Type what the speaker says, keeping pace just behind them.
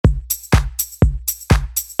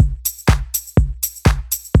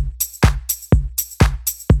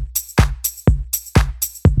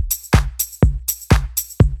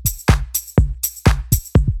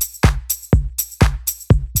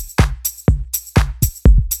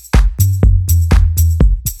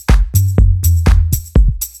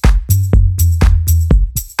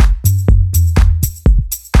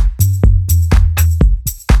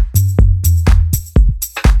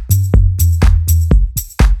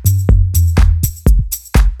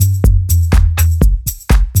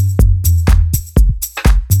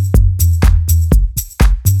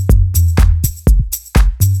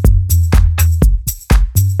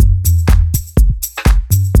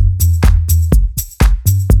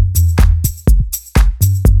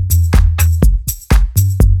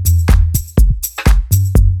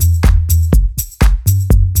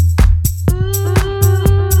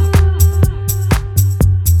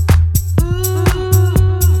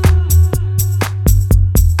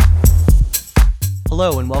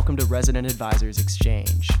Hello and welcome to Resident Advisors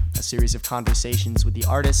Exchange, a series of conversations with the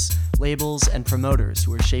artists, labels, and promoters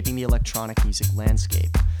who are shaping the electronic music landscape.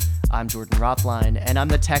 I'm Jordan Rothlein, and I'm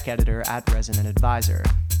the tech editor at Resident Advisor.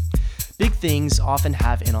 Big things often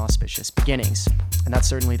have inauspicious beginnings, and that's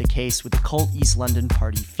certainly the case with the cult East London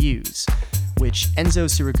party Fuse, which Enzo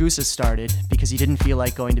Siragusa started because he didn't feel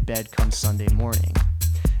like going to bed come Sunday morning.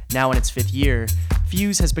 Now in its fifth year,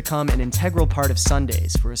 Fuse has become an integral part of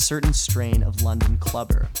Sundays for a certain strain of London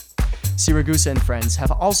clubber. Siragusa and friends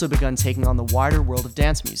have also begun taking on the wider world of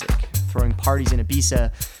dance music, throwing parties in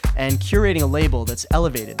Ibiza, and curating a label that's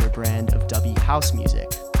elevated their brand of dubby house music.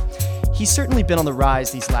 He's certainly been on the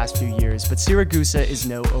rise these last few years, but Siragusa is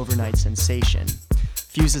no overnight sensation.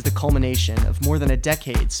 Fuse is the culmination of more than a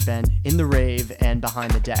decade spent in the rave and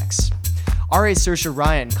behind the decks. R.A. Saoirse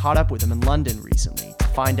Ryan caught up with him in London recently to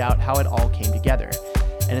find out how it all came together,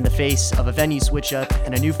 and in the face of a venue switch-up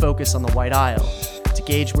and a new focus on the White Isle, to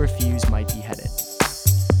gauge where Fuse might be headed.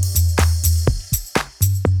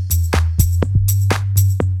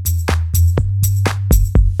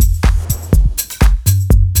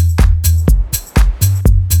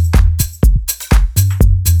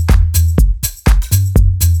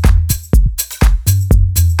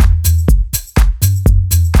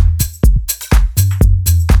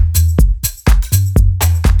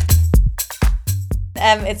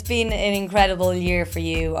 It's been an incredible year for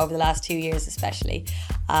you over the last 2 years especially.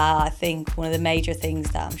 I think one of the major things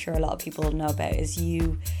that I'm sure a lot of people know about is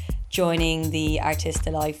you joining the Artista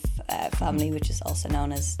Life family, which is also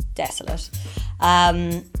known as Desolate.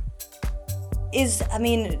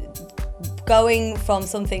 Going from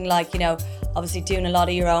something like, obviously doing a lot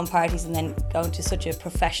of your own parties and then going to such a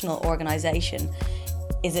professional organisation,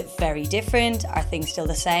 is it very different? Are things still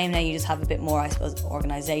the same? Now you just have a bit more, I suppose,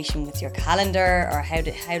 organisation with your calendar, or how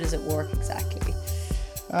does it work exactly?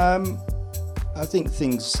 I think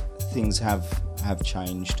things have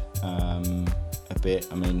changed a bit.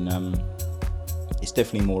 It's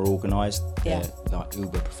definitely more organised. Yeah. Like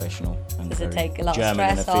uber professional and does it very take a lot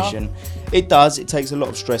German of stress and efficient. It does. It takes a lot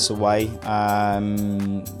of stress away.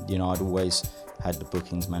 I'd always had the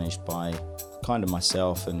bookings managed by kind of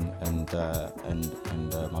myself and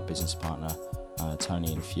my business partner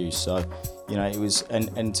Tony and Fuse. So it was,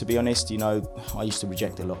 and to be honest, I used to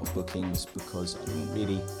reject a lot of bookings because I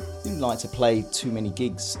didn't like to play too many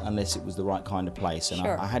gigs unless it was the right kind of place. And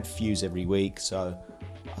sure. I had Fuse every week, so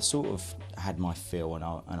I sort of had my fill, and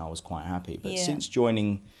I was quite happy. But since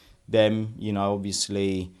joining them,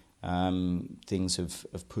 obviously things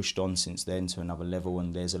have pushed on since then to another level,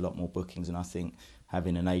 and there's a lot more bookings. And I think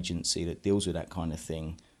having an agency that deals with that kind of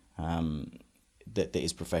thing, that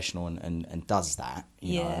is professional and does that,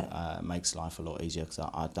 makes life a lot easier, because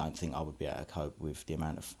I don't think I would be able to cope with the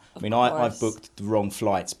amount of I've booked the wrong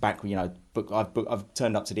flights back. I've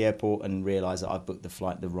turned up to the airport and realised that I've booked the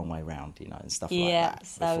flight the wrong way round, and stuff like that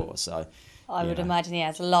before. So I would imagine,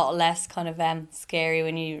 it's a lot less kind of scary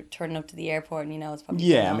when you're turning up to the airport and it's probably...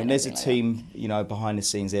 there's a team, behind the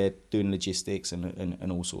scenes there doing logistics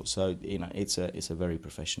and all sorts. So, it's a very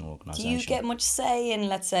professional organisation. Do you get much say in,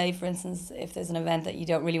 let's say, for instance, if there's an event that you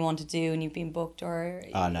don't really want to do and you've been booked, or...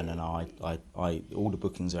 No. I all the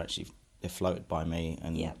bookings are actually, they're floated by me,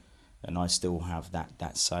 and I still have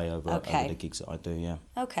that say over the gigs that I do, yeah.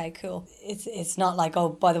 Okay, cool. It's not like, oh,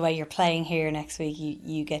 by the way, you're playing here next week,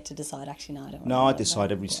 you get to decide, actually, no, I don't No, I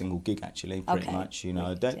decide every single gig, actually, pretty much,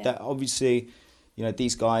 That obviously,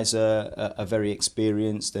 these guys are very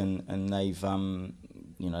experienced, and they've,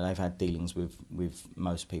 they've had dealings with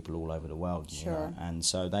most people all over the world, sure. And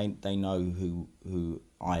so they know who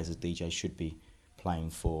I, as a DJ, should be playing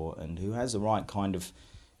for, and who has the right kind of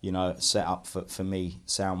set up for me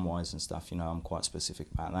sound wise and stuff. I'm quite specific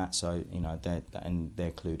about that. So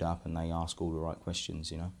they're clued up and they ask all the right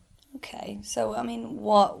questions. Okay, so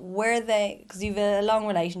what were they? Because you've a long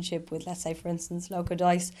relationship with, let's say, for instance, Loco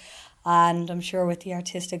Dice, and I'm sure with the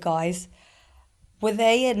Artista guys. Were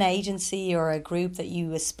they an agency or a group that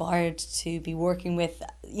you aspired to be working with?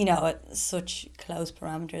 At such close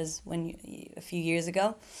parameters a few years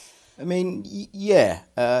ago.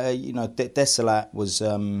 Desolate was,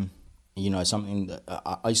 something that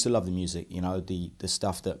I used to love the music, the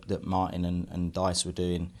stuff that Martin and Dice were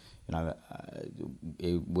doing,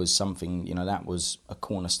 it was something, that was a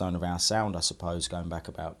cornerstone of our sound, I suppose, going back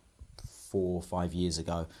about 4 or 5 years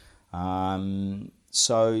ago.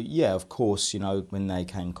 So of course, when they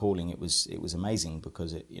came calling, it was amazing,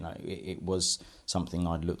 because it was something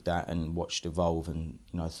I'd looked at and watched evolve, and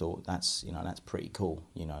thought that's pretty cool.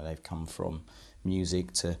 They've come from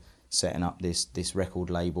music to setting up this record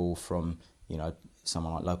label, from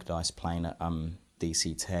someone like Loco Dice playing at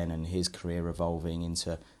DC10 and his career evolving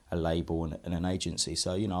into a label and an agency.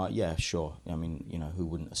 So, you know, yeah, sure. I mean, you know, who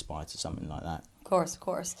wouldn't aspire to something like that? Of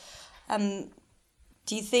course.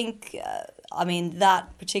 Do you think, I mean,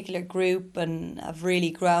 that particular group and have really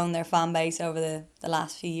grown their fan base over the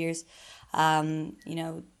last few years? You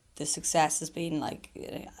know, the success has been like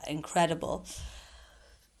incredible.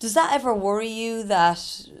 Does that ever worry you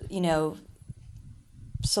that, you know,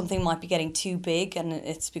 something might be getting too big and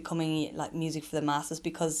it's becoming like music for the masses,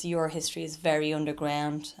 because your history is very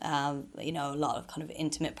underground, you know, a lot of kind of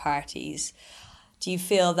intimate parties? Do you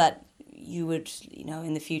feel that you would, you know,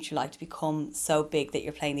 in the future like to become so big that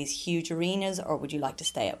you're playing these huge arenas, or would you like to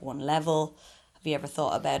stay at one level? Have you ever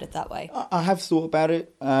thought about it that way? I have thought about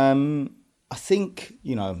it. I think,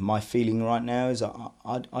 you know, my feeling right now is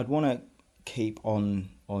I'd want to keep on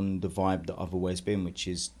the vibe that I've always been, which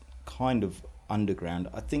is kind of underground.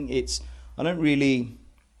 I think I don't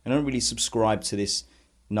really subscribe to this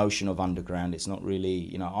notion of underground. It's not really,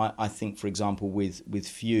 you know, I think, for example, with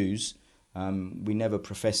Fuse, we never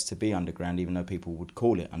professed to be underground, even though people would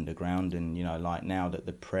call it underground. And, you know, like now that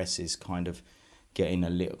the press is kind of getting a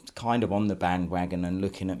little kind of on the bandwagon and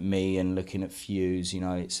looking at me and looking at Fuse, you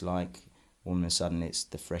know, it's like all of a sudden it's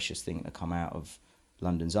the freshest thing to come out of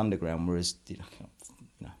London's underground, whereas, you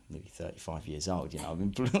know, nearly 35 years old, you know, I've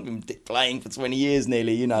been playing for 20 years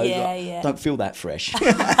nearly, you know, don't feel that fresh.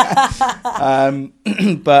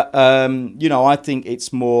 But, you know, I think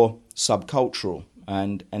it's more subcultural,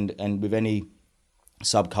 and with any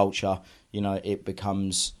subculture, you know, it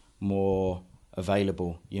becomes more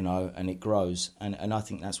available, you know, and it grows. And I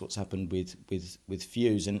think that's what's happened with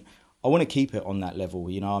Fuse. And I want to keep it on that level,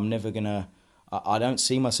 you know. I'm never going to, I don't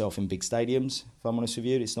see myself in big stadiums, if I'm honest with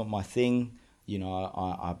you. It's not my thing. You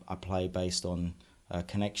know, I play based on a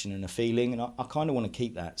connection and a feeling, and I kind of want to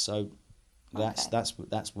keep that. So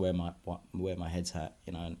that's where my head's at,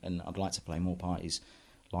 you know. And I'd like to play more parties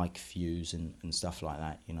like Fuse and stuff like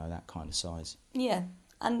that, you know, that kind of size. Yeah,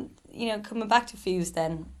 and you know, coming back to Fuse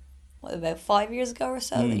then, what, about 5 years ago or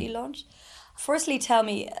so that you launched? Firstly, tell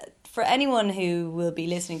me, for anyone who will be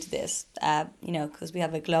listening to this, you know, because we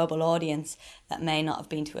have a global audience that may not have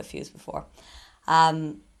been to a Fuse before.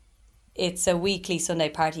 It's a weekly Sunday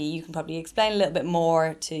party. You can probably explain a little bit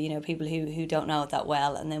more to, you know, people who don't know it that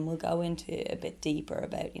well, and then we'll go into a bit deeper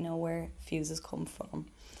about, you know, where Fuse has come from.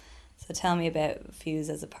 So tell me about Fuse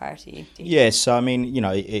as a party. Yes, so I mean, you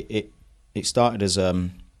know, it started as a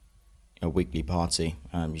weekly party.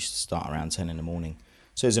 Used to start around 10 in the morning,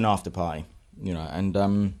 so it was an after party, you know, and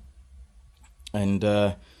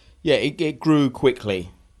it grew quickly.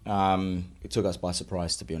 It took us by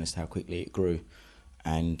surprise, to be honest, how quickly it grew.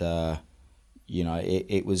 And you know,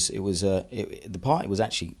 the party was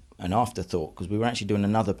actually an afterthought, because we were actually doing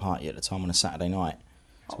another party at the time on a Saturday night.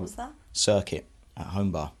 What was that? Circuit at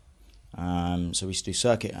Home Bar. So we used to do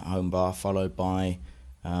Circuit at Home Bar, followed by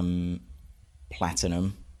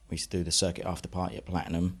Platinum. We used to do the Circuit after party at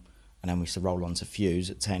Platinum, and then we used to roll on to Fuse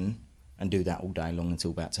at 10 and do that all day long until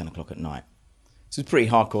about 10 o'clock at night. So it was pretty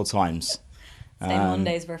hardcore times.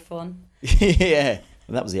 Mondays were fun. Yeah.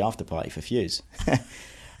 Well, that was the after party for Fuse.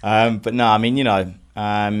 But no, I mean, you know,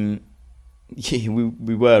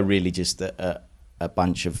 we were really just a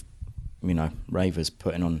bunch of, you know, ravers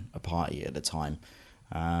putting on a party at the time.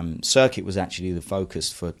 Circuit was actually the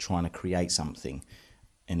focus for trying to create something,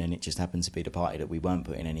 and then it just happened to be the party that we weren't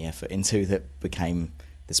putting any effort into that became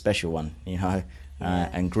the special one, you know,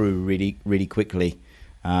 and grew really, really quickly.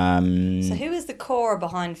 So who is the core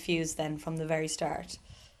behind Fuse then from the very start?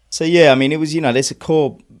 So yeah, I mean, it was, you know, there's a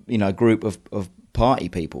core, you know, group of party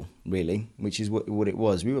people, really, which is what it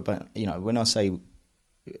was. We were, you know, when I say,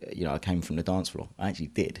 you know, I came from the dance floor, I actually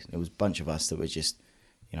did. There was a bunch of us that were just,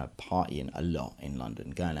 you know, partying a lot in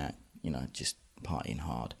London, going out, you know, just partying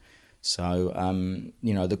hard. So,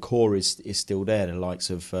 you know, the core is still there. The likes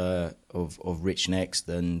of Rich Next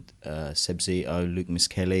and Seb Zito, Luke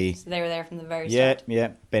Miskelly. So they were there from the very start. Yeah,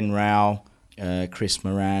 Ben Rao, Chris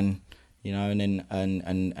Moran. You know, and then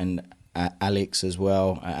and Alex as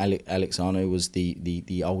well. Alex Arno was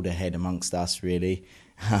the older head amongst us, really.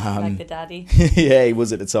 Like the daddy. Yeah, he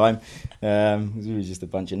was at the time. We were just a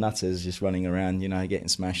bunch of nutters just running around, you know, getting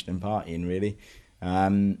smashed and partying, really.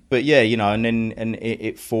 But yeah, you know, and then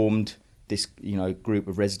it formed this, you know, group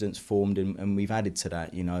of residents formed, and we've added to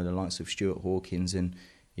that, you know, the likes of Stuart Hawkins and,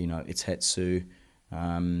 you know, Itetsu,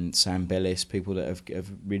 Sam Bellis, people that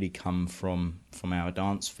have really come from our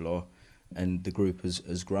dance floor. And the group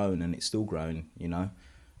has grown, and it's still growing, you know.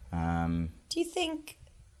 Do you think,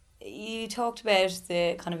 you talked about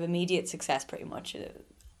the kind of immediate success pretty much,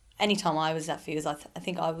 anytime I was at Fuse, I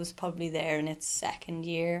think I was probably there in its second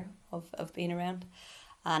year of being around,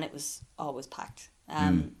 and it was always packed.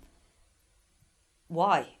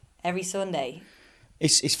 Why? Every Sunday?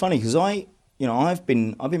 It's funny because I've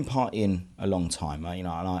been partying a long time, and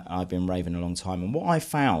I've been raving a long time, and what I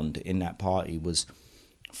found in that party was,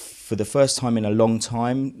 for the first time in a long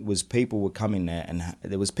time, was people were coming there, and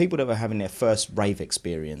there was people that were having their first rave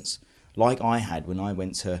experience, like I had when I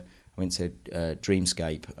went to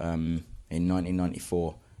Dreamscape in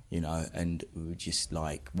 1994, and we were just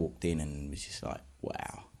like walked in and was just like,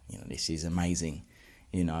 wow, this is amazing,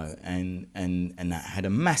 and that had a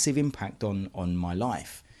massive impact on my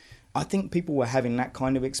life. I think people were having that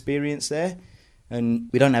kind of experience there, and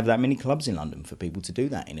we don't have that many clubs in London for people to do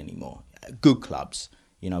that in anymore. Good clubs,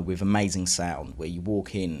 with amazing sound, where you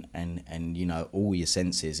walk in and all your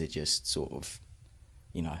senses are just sort of,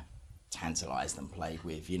 tantalised and played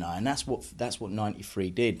with, and that's what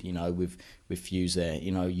 93 did, with Fuse there.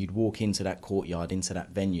 You'd walk into that courtyard, into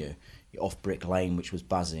that venue, off Brick Lane, which was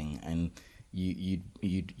buzzing, and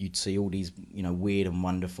you'd see all these weird and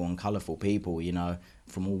wonderful and colourful people,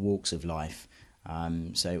 from all walks of life.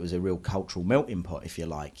 So it was a real cultural melting pot, if you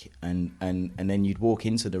like. And then you'd walk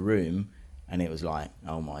into the room, and it was like,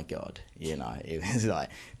 oh my God, it was like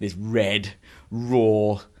this red,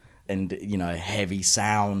 raw, and heavy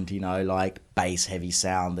sound, like bass heavy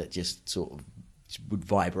sound that just sort of would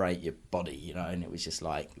vibrate your body, and it was just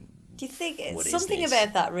like. Do you think it's something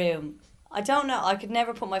about that room? I don't know. I could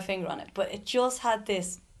never put my finger on it, but it just had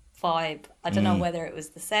this vibe. I don't know whether it was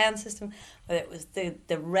the sound system, whether it was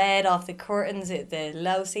the red off the curtains, the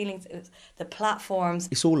low ceilings, it was the platforms.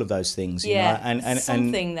 It's all of those things, and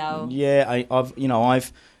something though. Yeah,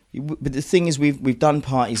 but the thing is, we've done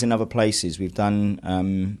parties in other places. We've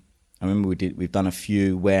done. I remember we've done a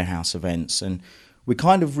few warehouse events, and we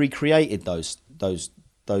kind of recreated those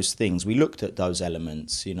things. We looked at those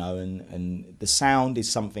elements, and the sound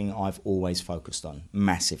is something I've always focused on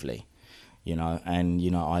massively, and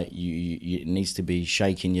it needs to be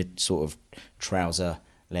shaking your sort of trouser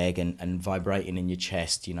leg and vibrating in your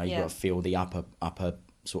chest. You've got to feel the upper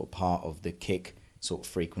sort of part of the kick sort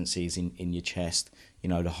of frequencies in your chest.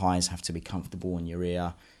 The highs have to be comfortable in your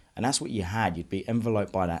ear, and that's what you had. You'd be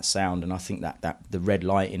enveloped by that sound, and I think that the red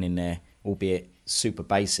lighting in there, albeit super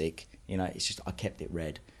basic, it's just I kept it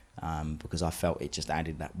red because I felt it just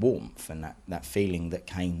added that warmth and that feeling that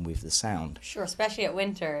came with the sound. Sure, especially at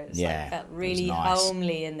winter. It felt really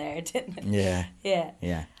homely in there, didn't it?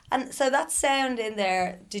 Yeah. And so that sound in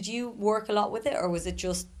there, did you work a lot with it, or was it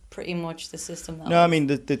just pretty much the system? No, I mean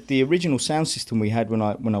the original sound system we had when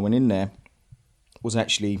I went in there was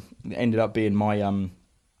actually ended up being my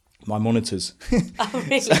monitors. Oh,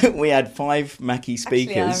 really? So we had 5 Mackie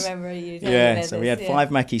speakers. Actually, I remember you telling me about so we had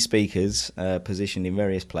 5 Mackie speakers positioned in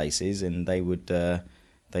various places, and they would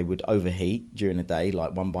overheat during the day,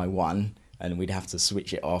 like one by one, and we'd have to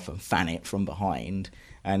switch it off and fan it from behind,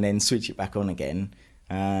 and then switch it back on again.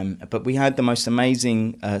 But we had the most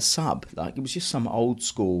amazing sub. Like, it was just some old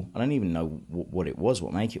school. I don't even know what it was,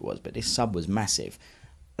 what make it was, but this sub was massive.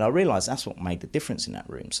 And I realised that's what made the difference in that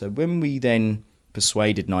room. So when we then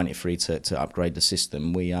persuaded 93 to upgrade the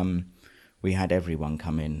system, we had everyone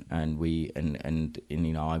come in, and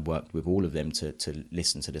I worked with all of them to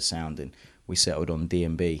listen to the sound, and we settled on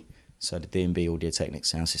D&B, so the D&B Audio Technica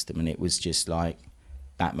sound system, and it was just like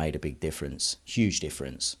that made a big difference, huge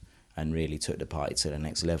difference, and really took the party to the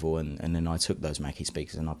next level. And then I took those Mackie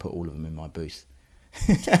speakers and I put all of them in my booth.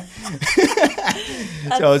 So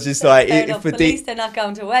I was just like, at least they're not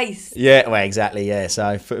going to waste. Yeah, well, exactly. Yeah,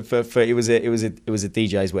 so for it was a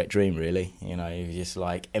DJ's wet dream, really. You was just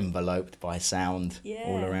like enveloped by sound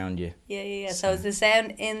all around you. Yeah. So is the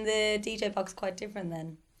sound in the DJ box quite different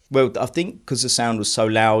then? Well, I think because the sound was so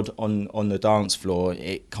loud on the dance floor,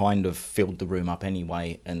 it kind of filled the room up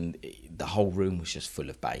anyway, and the whole room was just full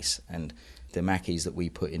of bass. And the Mackies that we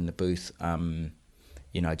put in the booth,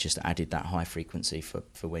 just added that high frequency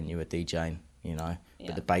for when you were DJing,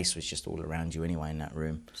 But the bass was just all around you anyway in that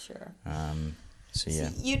room. Sure. So, yeah.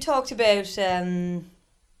 So you talked about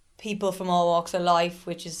people from all walks of life,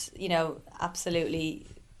 which is, absolutely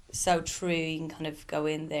so true. You can kind of go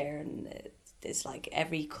in there and there's like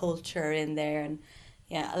every culture in there, and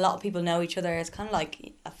a lot of people know each other. It's kind of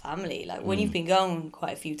like a family. Like when you've been going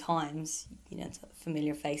quite a few times, it's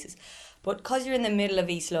familiar faces. But because you're in the middle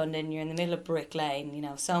of East London, you're in the middle of Brick Lane,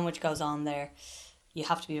 so much goes on there. You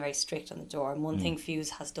have to be very strict on the door. And one thing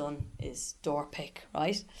Fuse has done is door pick,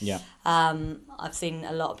 right? Yeah. I've seen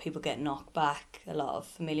a lot of people get knocked back. A lot of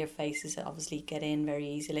familiar faces obviously get in very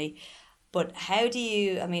easily. But how do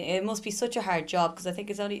you, it must be such a hard job, because I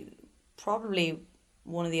think it's only probably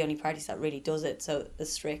one of the only parties that really does it so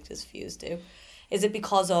as strict as Fuse do. Is it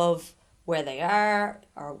because of where they are,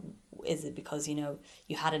 or is it because, you know,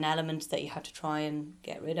 you had an element that you had to try and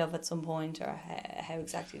get rid of at some point, or how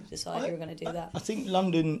exactly did you decide you were going to do that? I think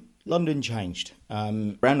London changed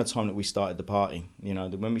around the time that we started the party. You know,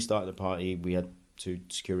 when we started the party, we had 2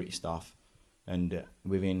 security staff, and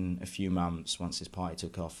within a few months, once this party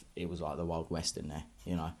took off, it was like the Wild West in there.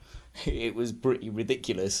 You know, it was pretty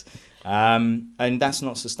ridiculous, and that's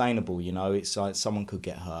not sustainable. You know, it's like someone could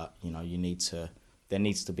get hurt. You know, there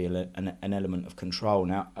needs to be an element of control.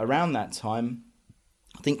 Now, around that time,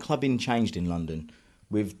 I think clubbing changed in London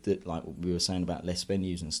with like we were saying about less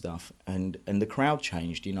venues and stuff, and the crowd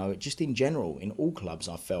changed, you know, just in general, in all clubs.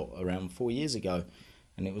 I felt around 4 years ago,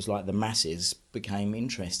 and it was like the masses became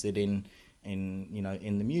interested in you know,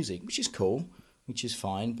 in the music, which is cool, which is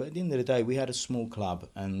fine. But at the end of the day, we had a small club,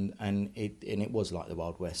 and it was like the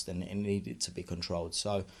Wild West, and it needed to be controlled.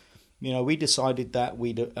 So, you know, we decided that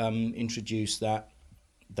we'd introduce that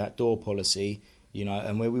door policy, you know,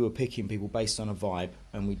 and where we were picking people based on a vibe,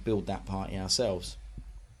 and we'd build that party ourselves,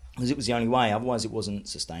 because it was the only way. Otherwise, it wasn't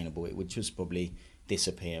sustainable. It would just probably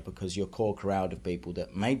disappear, because your core crowd of people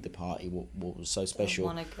that made the party, what was so special,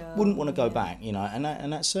 wouldn't want to go back, you know, and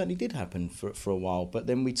that certainly did happen for a while. But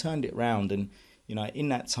then we turned it around, and, you know, in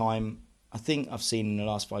that time, I think I've seen in the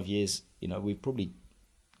last 5 years, you know, we've probably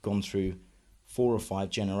gone through 4 or 5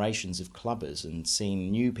 generations of clubbers and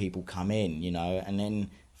seen new people come in, you know, and then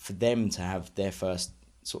for them to have their first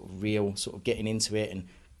sort of real sort of getting into it and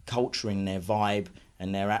culturing their vibe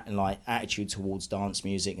and their attitude towards dance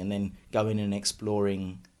music, and then going and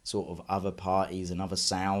exploring sort of other parties and other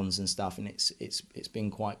sounds and stuff, and it's been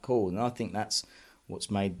quite cool. And I think that's what's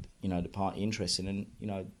made, you know, the party interesting. And, you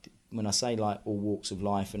know, when I say like all walks of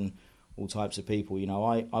life and all types of people, you know,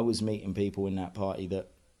 I was meeting people in that party that,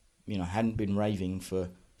 you know, hadn't been raving for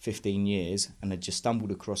 15 years and had just stumbled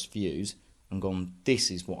across Fuse and gone, this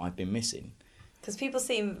is what I've been missing. Because people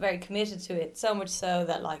seem very committed to it, so much so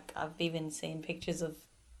that, like, I've even seen pictures of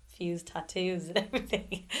Fuse tattoos and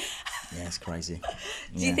everything. Yeah, it's crazy.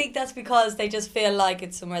 Do you think that's because they just feel like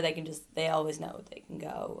it's somewhere they always know they can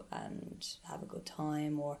go and have a good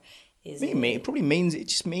time, or is it probably it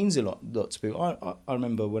just means a lot to people. I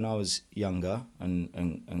remember when I was younger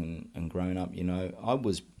and growing up, you know, I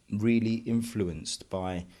was really influenced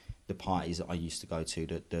by the parties that I used to go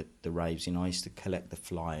to, the raves. You know, I used to collect the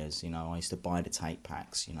flyers, you know, I used to buy the tape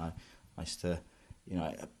packs, you know, I used to, you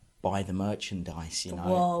know, buy the merchandise, you know. The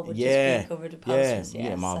wall would just be covered with posters.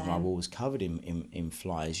 Yeah, my wall was covered in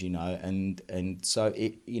flyers, you know, and so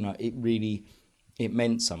it, you know, it really, it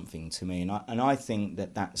meant something to me, and I think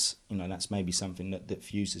that's, you know, that's maybe something that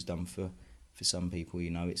Fuse has done for some people,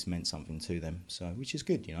 you know, it's meant something to them, so, which is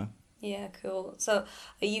good, you know. Yeah, cool. So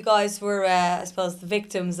you guys were, I suppose, the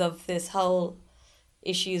victims of this whole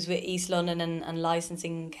issues with East London and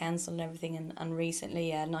licensing council and everything, and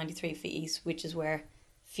recently 93 Feet East, which is where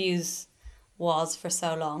Fuse was for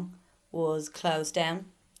so long, was closed down,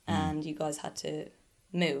 and you guys had to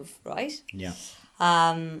move, right? Yeah.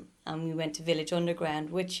 And we went to Village Underground,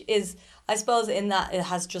 which is, I suppose, in that it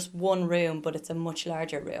has just one room, but it's a much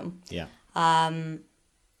larger room. Yeah.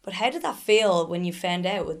 But how did that feel when you found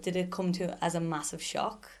out? Did it come to as a massive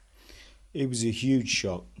shock? It was a huge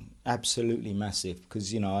shock, absolutely massive,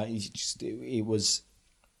 because, you know, it was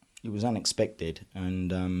unexpected,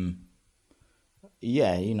 and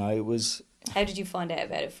yeah, you know, it was. How did you find out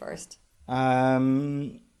about it first? I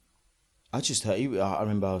just heard. I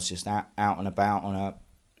remember I was just out and about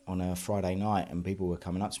on a Friday night, and people were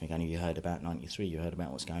coming up to me going, "Have you heard about 93? You heard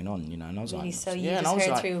about what's going on?" You know, and I was really? like, "So you just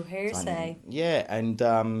heard through hearsay?" Yeah, and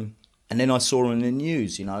then I saw on the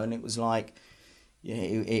news, you know, and it was like, yeah,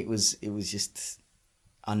 it was just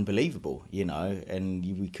unbelievable, you know, and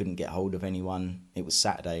we couldn't get hold of anyone. It was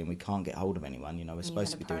Saturday, and we can't get hold of anyone. You know, we're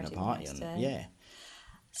supposed to be doing a party, yeah.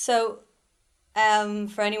 So,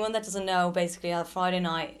 for anyone that doesn't know, basically on Friday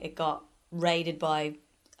night it got raided by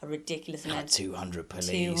a ridiculous amount. 200 police.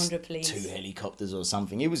 200 police. 2 helicopters or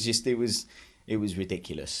something. It was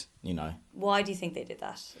ridiculous, you know. Why do you think they did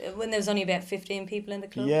that? When there was only about 15 people in the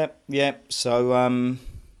club? Yeah. So, I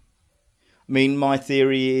mean, my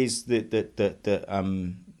theory is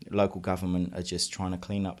that local government are just trying to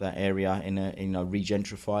clean up that area,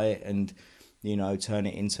 regentrify it, and, you know, turn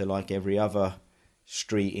it into like every other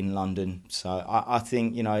street in London. So I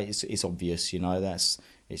think, you know, it's obvious, you know,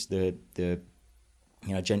 it's the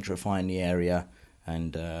you know, gentrifying the area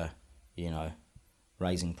and you know,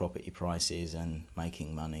 raising property prices and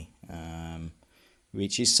making money,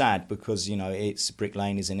 which is sad, because, you know, Brick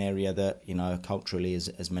Lane is an area that, you know, culturally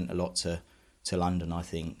has meant a lot to London, I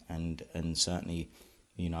think, and certainly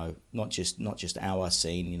you know, not just our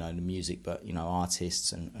scene, you know, the music, but, you know,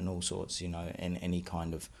 artists and all sorts, you know, in any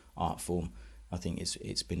kind of art form. I think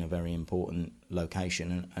it's been a very important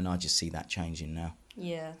location, and I just see that changing now.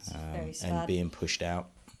 Yeah, it's very sad. And being pushed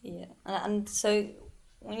out. Yeah, and so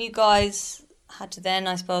when you guys had to then,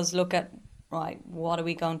 I suppose, look at, right, what are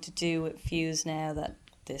we going to do with Fuse now that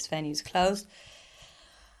this venue's closed?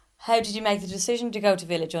 How did you make the decision to go to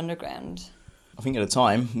Village Underground? I think at the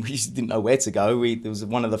time, we just didn't know where to go. There was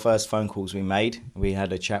one of the first phone calls we made. We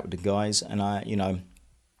had a chat with the guys, and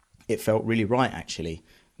it felt really right, actually.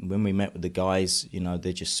 When we met with the guys, you know,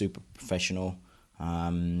 they're just super professional.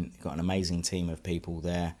 Got an amazing team of people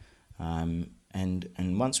there. And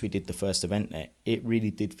once we did the first event there, it really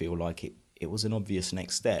did feel like it was an obvious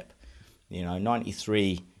next step. You know,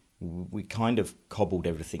 93, we kind of cobbled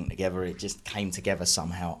everything together. It just came together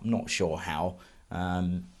somehow. I'm not sure how.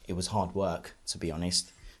 It was hard work, to be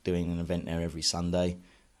honest, doing an event there every Sunday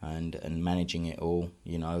and managing it all.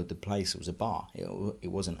 You know, the place was a bar. It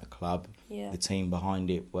wasn't a club. Yeah. The team behind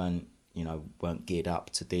it weren't geared up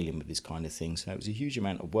to dealing with this kind of thing. So it was a huge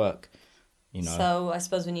amount of work, you know. So I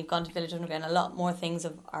suppose when you've gone to Village Underground, a lot more things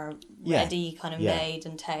are ready, kind of made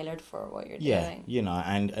and tailored for what you're doing. You know,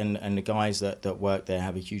 and the guys that work there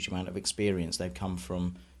have a huge amount of experience. They've come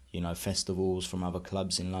from, you know, festivals, from other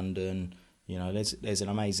clubs in London. You know, there's an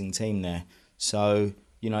amazing team there. So,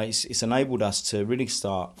 you know, it's enabled us to really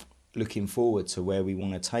start looking forward to where we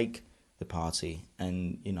want to take the party,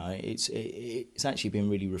 and, you know, it's actually been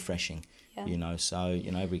really refreshing. Yeah. You know, so,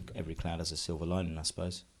 you know, every cloud has a silver lining, I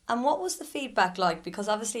suppose. And what was the feedback like? Because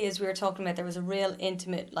obviously, as we were talking about, there was a real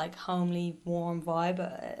intimate, like, homely, warm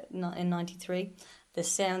vibe in 93. The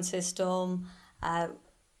sound system,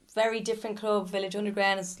 very different club. Village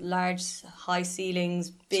Underground is large, high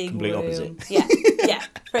ceilings, big complete room. Opposite. Yeah,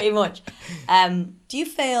 pretty much. Do you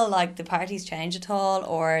feel like the party's changed at all,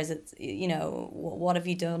 or is it, you know, what have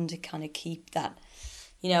you done to kind of keep that,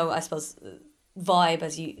 you know, I suppose, vibe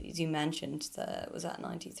as you mentioned that was at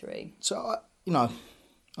 93? So, you know,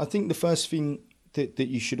 I think the first thing that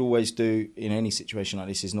you should always do in any situation like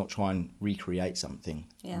this is not try and recreate something.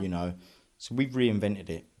 You know, so we've reinvented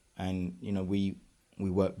it, and, you know, we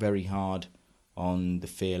work very hard on the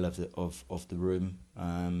feel of the room.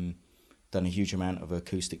 Done a huge amount of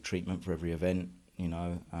acoustic treatment for every event, you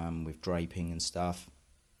know, with draping and stuff.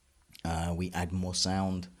 We add more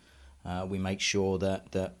sound. We make sure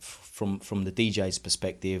that from the DJ's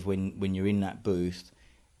perspective, when you're in that booth,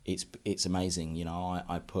 it's amazing. You know,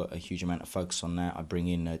 I put a huge amount of focus on that. I bring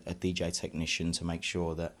in a DJ technician to make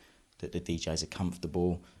sure that the DJs are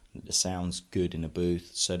comfortable, that the sound's good in the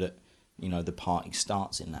booth, so that, you know, the party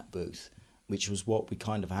starts in that booth, which was what we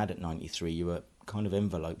kind of had at 93. You were kind of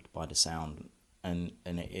enveloped by the sound, and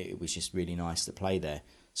it was just really nice to play there.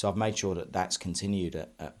 So I've made sure that that's continued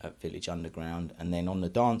at Village Underground, and then on the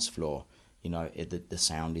dance floor, you know, the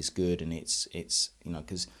sound is good, and it's you know,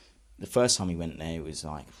 because the first time we went there, it was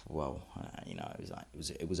like, well, you know,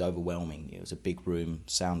 it was overwhelming. It was a big room,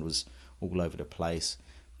 sound was all over the place.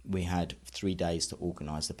 We had 3 days to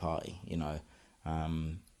organise the party, you know,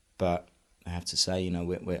 but I have to say, you know,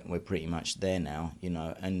 we're pretty much there now, you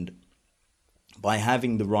know, and by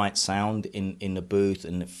having the right sound in the booth,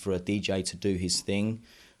 and for a DJ to do his thing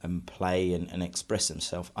and play and express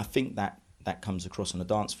himself, I think that comes across on the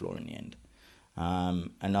dance floor in the end.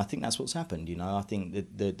 And I think that's what's happened, you know. I think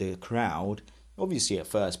the crowd, obviously at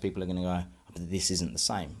first people are going to go, oh, but this isn't the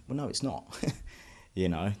same. Well, no, it's not. You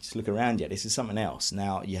know, just look around you. This is something else.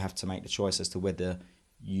 Now you have to make the choice as to whether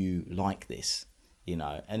you like this, you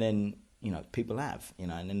know. And then, you know, people have, you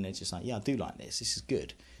know, and then they're just like, yeah, I do like this. This is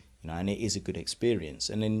good, you know, and it is a good experience.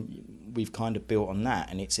 And then we've kind of built on that,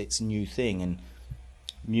 and it's a new thing. And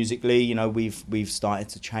musically, you know, we've started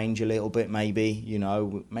to change a little bit, maybe, you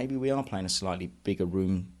know, maybe we are playing a slightly bigger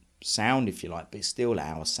room sound, if you like, but it's still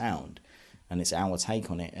our sound and it's our take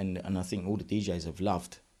on it. And I think all the DJs have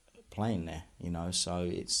loved playing there, you know, so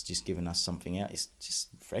it's just given us something else. It's just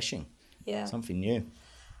refreshing. Yeah. Something new.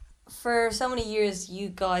 For so many years, you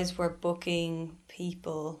guys were booking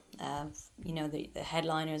people, you know, the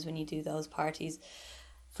headliners when you do those parties.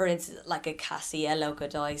 For instance, like a Cassie, a Loco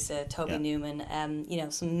Dice, a Toby Newman, you know,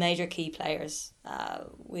 some major key players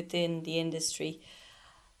within the industry.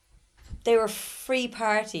 They were free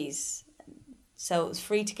parties, so it was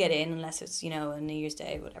free to get in unless it's, you know, a New Year's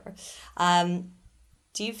Day or whatever.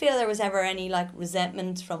 Do you feel there was ever any like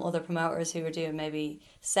resentment from other promoters who were doing maybe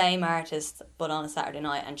same artist but on a Saturday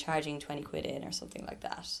night and charging 20 quid in or something like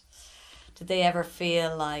that? Did they ever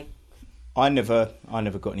feel like... I never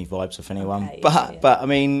got any vibes off anyone, but I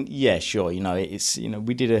mean, yeah, sure, you know, it's, you know,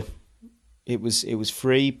 we did it was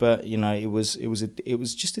free, but you know, it was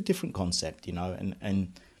just a different concept, you know,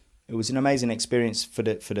 and it was an amazing experience for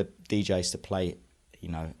the DJs to play, you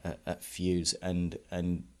know, at Fuse, and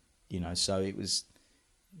you know, so it was.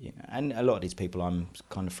 You know, and a lot of these people I'm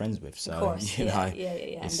kind of friends with, so of course, you know,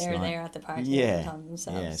 and they're there at the party themselves.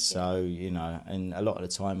 Yeah, so you know, and a lot of the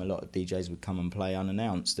time, a lot of DJs would come and play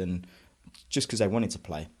unannounced, and just because they wanted to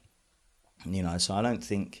play, you know. So I don't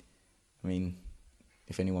think, I mean,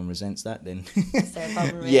 if anyone resents that, then it's their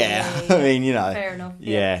problem, really. Yeah, I mean, you know, fair enough.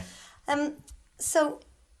 Yeah. So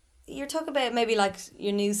you're talking about maybe like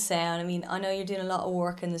your new sound. I mean, I know you're doing a lot of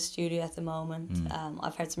work in the studio at the moment.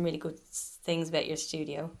 I've heard some really good things about your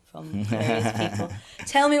studio from various people.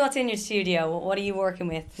 Tell me what's in your studio. What are you working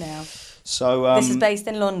with now? So this is based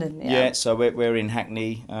in London. Yeah, so we're in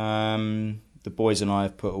Hackney. The boys and I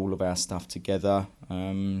have put all of our stuff together.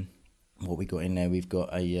 What we got in there? We've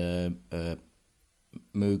got a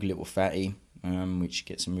Moog Little Fatty, which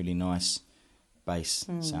gets some really nice bass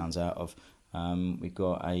sounds out of. We've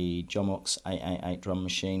got a Jomox 888 drum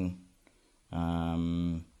machine.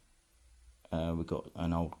 We've got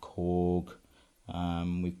an old Korg.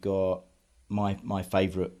 We've got my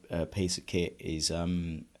favourite piece of kit is a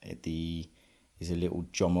little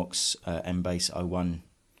Jomox M-Bass 01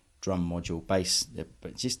 drum module bass,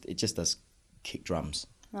 but it just does kick drums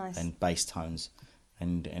and bass tones.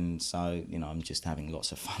 And so, you know, I'm just having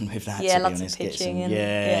lots of fun with that, to be honest. Lots of pitching.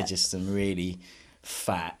 Just some really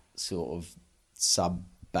fat sort of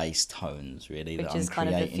sub-bass tones, really, which that I'm is kind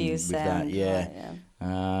creating of the Fuse with sound.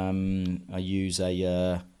 that. I use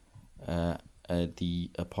the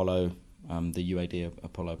Apollo, the UAD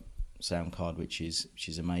Apollo sound card, which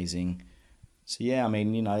is amazing. So yeah, I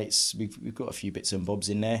mean, you know, we've got a few bits and bobs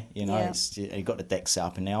in there. You know, you've got the deck set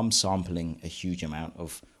up, and now I'm sampling a huge amount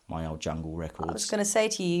of my old jungle records. I was going to say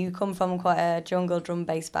to you, you come from quite a jungle drum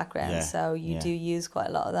bass background, so you do use quite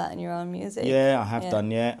a lot of that in your own music. Yeah, I have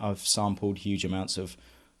done. Yeah, I've sampled huge amounts of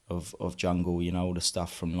jungle. You know, all the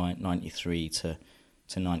stuff from like 93 to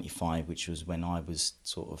 95, which was when I was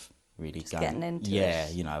sort of really getting into it. Yeah,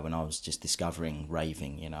 you know, when I was just discovering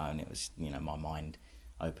raving, you know, and it was, you know, my mind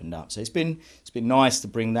opened up. So it's been nice to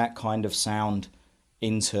bring that kind of sound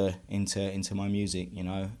into my music, you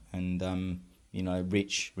know, and you know,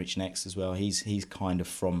 Rich Next as well. He's kind of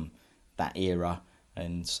from that era,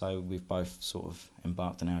 and so we've both sort of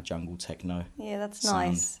embarked on our jungle techno. Yeah, that's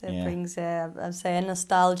sound. nice. It brings I'd say a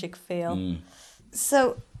nostalgic feel.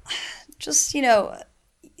 So, just, you know,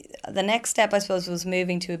 the next step I suppose was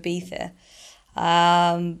moving to Ibiza,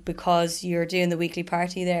 because you're doing the weekly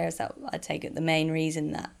party there. Is that, I take it, the main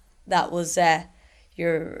reason that was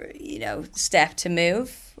your, you know, step to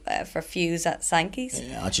move for Fuse at Sankey's?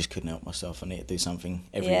 Yeah, I just couldn't help myself. I need to do something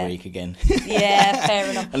every week again. Yeah, fair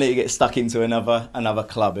enough. I need to get stuck into another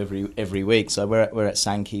club every week. So we're at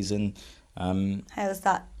Sankey's, and how's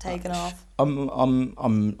that taken off?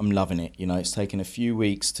 I'm loving it. You know, it's taken a few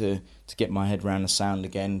weeks to get my head around the sound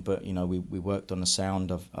again, but you know, we worked on the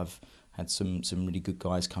sound. I've had some really good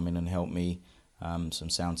guys come in and help me. Some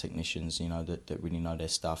sound technicians, you know, that really know their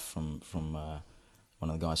stuff from one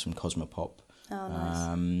of the guys from Cosmopop. Oh,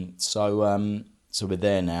 nice. So we're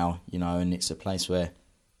there now, you know, and it's a place where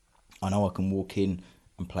I know I can walk in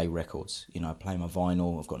and play records, you know, play my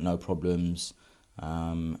vinyl. I've got no problems,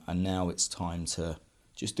 and now it's time to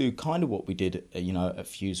just do kind of what we did, you know, at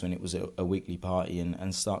Fuse when it was a weekly party,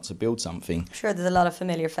 and start to build something. I'm sure there's a lot of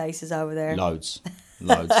familiar faces over there. Loads.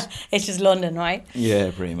 It's just London, right? Yeah,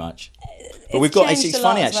 pretty much. But it's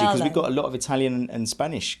funny actually, because we've got a lot of Italian and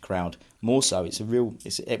Spanish crowd. More so,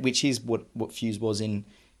 which is what Fuse was in,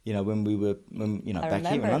 you know, when back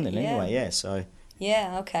here in London anyway. Yeah, so.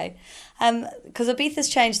 Yeah, okay. Because Ibiza's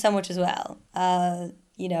changed so much as well.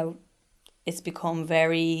 You know, it's become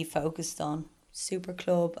very focused on super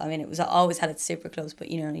club. I mean, it was always had its super clubs,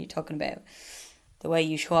 but you know, you're talking about the way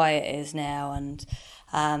Ushuaia is now, and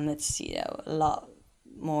it's, you know, a lot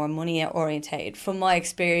more money orientated from my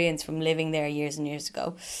experience from living there years and years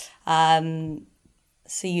ago.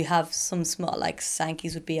 So you have some small, like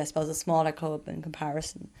Sankey's would be, I suppose, a smaller club in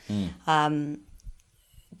comparison.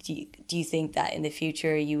 Do you think that in the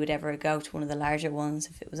future you would ever go to one of the larger ones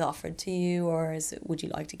if it was offered to you, or would you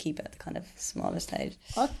like to keep it at the kind of smaller stage?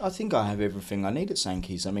 I think I have everything I need at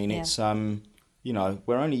Sankey's. I mean, it's you know,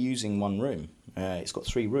 we're only using one room. It's got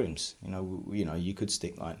 3 rooms. You know, you could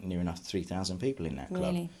stick like near enough 3,000 people in that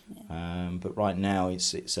club. Really? Yeah. But right now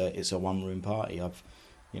it's a 1-room party.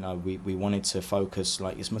 We wanted to focus,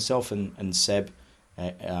 like, it's myself and Seb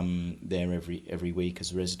there every week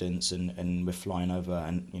as residents, and we're flying over,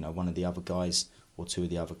 and one of the other guys or 2 of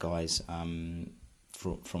the other guys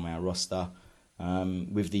from our roster,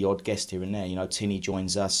 with the odd guest here and there. You know, Tinny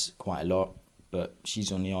joins us quite a lot, but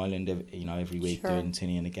she's on the island, every week doing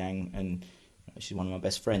Tinny and the Gang, and she's one of my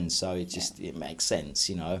best friends. So it makes sense,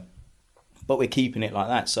 you know. But we're keeping it like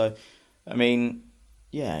that. So, I mean,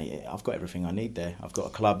 yeah, I've got everything I need there. I've got a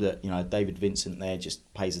club that, you know, David Vincent there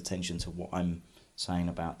just pays attention to what I'm saying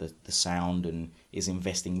about the sound and is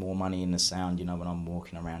investing more money in the sound, you know, when I'm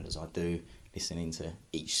walking around as I do, listening to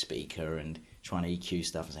each speaker and trying to EQ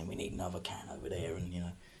stuff and saying we need another can over there, and, you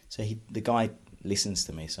know, so the guy listens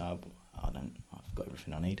to me, so I've got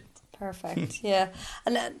everything I need. Perfect. Yeah.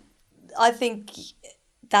 And I think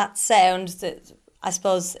that sound, that I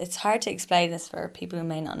suppose it's hard to explain this for people who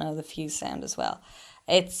may not know the Fuse sound as well.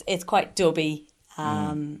 It's quite dubby.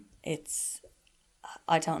 It's,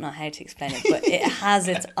 I don't know how to explain it, but it has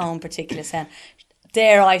its own particular sound.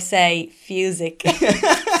 Dare I say, fusic.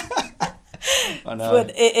 I know.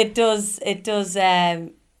 But it does.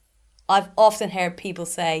 I've often heard people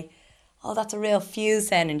say, "Oh, that's a real Fuse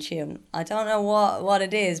sounding tune." I don't know what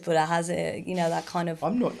it is, but it has that kind of.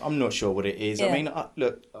 I'm not sure what it is. Yeah. I mean,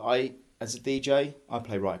 look, as a DJ, I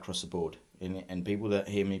play right across the board, and people that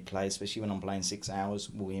hear me play, especially when I'm playing 6 hours,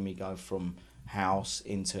 will hear me go from house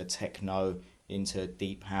into techno, into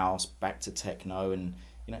deep house, back to techno, and,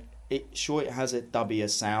 you know, it has a dubbier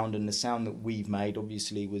sound, and the sound that we've made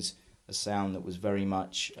obviously was a sound that was very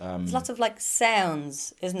much. There's lots of like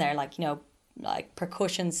sounds, isn't there? Like, you know, like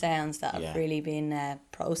percussion sounds that have really been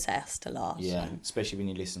processed a lot. Yeah, especially when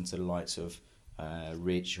you listen to the likes of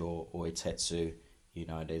Rich or Itetsu, you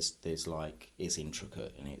know, there's like, it's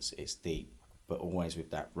intricate and it's deep, but always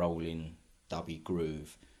with that rolling dubby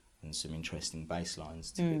groove and some interesting bass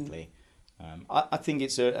lines typically. I think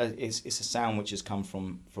it's a sound which has come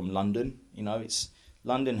from London. You know,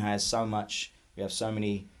 London has so much. We have so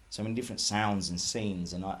many different sounds and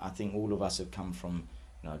scenes, and I think all of us have come from,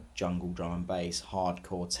 you know, jungle drum and bass,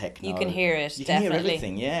 hardcore techno. You can hear it. You definitely. can hear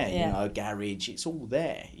everything. Yeah, you know, garage. It's all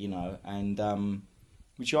there. You know, and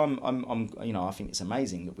which I'm you know, I think it's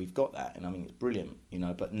amazing that we've got that, and I mean it's brilliant. You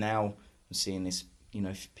know, but now I'm seeing this. You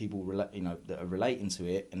know, people that are relating to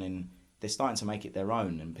it, and then they're starting to make it their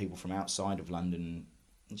own, and people from outside of London,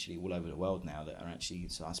 actually all over the world now, that are actually,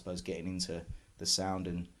 so I suppose, getting into the sound,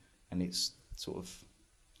 and it's sort of.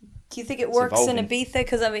 Do you think it works evolving. in Ibiza?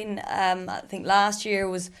 Because I mean, I think last year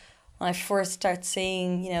was when I first started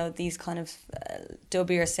seeing, you know, these kind of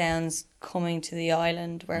dubbier sounds coming to the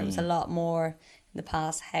island, where it was a lot more in the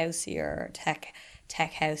past houseier, tech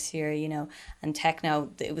houseier, you know, and techno.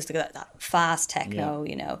 It was that fast techno,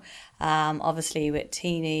 you know. Obviously with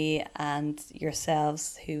Teeny and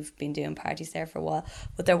yourselves, who've been doing parties there for a while,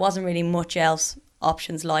 but there wasn't really much else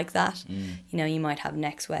options like that. You know, you might have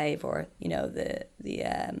Next Wave or, you know, the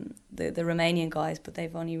Romanian guys, but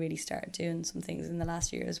they've only really started doing some things in the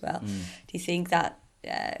last year as well. Do you think that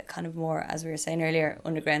kind of more, as we were saying earlier,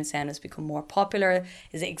 underground sound has become more popular?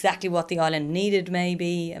 Is it exactly what the island needed,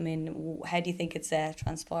 maybe? I mean, how do you think it's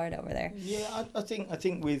transpired over there? Yeah, I think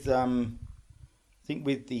with the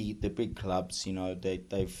big clubs, you know,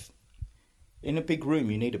 they've. In a big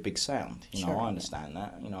room, you need a big sound. You know, I understand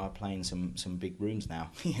that. You know, I play in some big rooms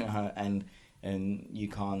now. You know, and you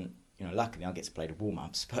can't. You know, luckily I get to play the warm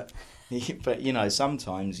ups, but you know,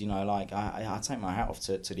 sometimes, you know, like I take my hat off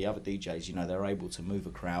to the other DJs. You know, they're able to move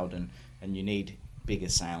a crowd, and you need bigger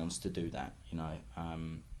sounds to do that. You know,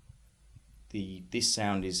 this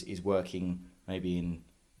sound is working maybe in,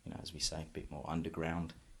 you know, as we say, a bit more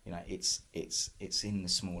underground. You know, it's in the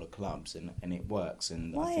smaller clubs, and it works.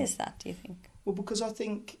 And why is that, do you think? Well, because I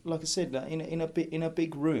think, like I said, that in a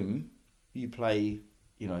big room, you play.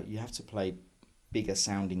 You know, you have to play bigger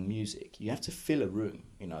sounding music. You have to fill a room.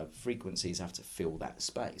 You know, frequencies have to fill that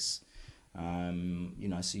space. You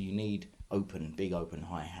know, so you need big open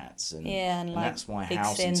hi hats, and like that's why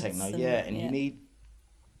house and techno. And you need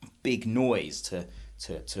big noise to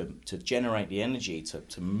generate the energy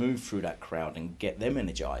to move through that crowd and get them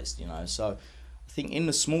energized, you know. So I think in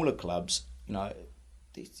the smaller clubs, you know,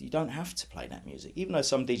 you don't have to play that music, even though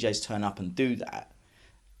some DJs turn up and do that.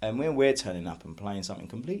 And when we're turning up and playing something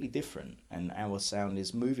completely different, and our sound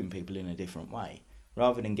is moving people in a different way,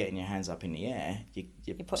 rather than getting your hands up in the air, you're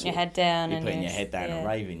putting your head down. You're putting your head down and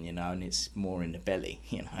raving, you know, and it's more in the belly,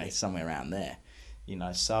 you know, somewhere around there, you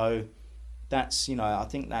know. So that's, you know, I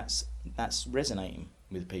think that's resonating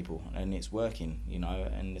with people, and it's working, you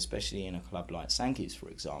know. And especially in a club like Sankey's, for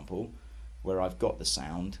example, where I've got the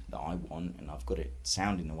sound that I want, and I've got it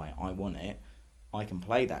sounding the way I want it, I can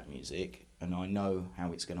play that music, and I know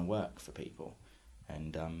how it's going to work for people,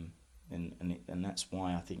 and that's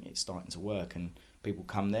why I think it's starting to work. And people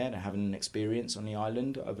come there, they're having an experience on the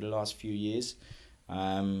island over the last few years.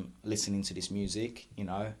 listening to this music, you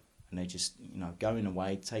know, and they're just, you know, going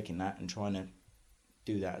away, taking that and trying to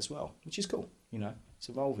do that as well, which is cool. You know, it's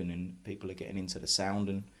evolving and people are getting into the sound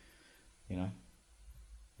and, you know,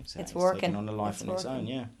 it's working. Taking on a life on its own,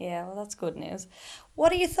 yeah. Yeah, well, that's good news.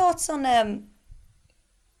 What are your thoughts on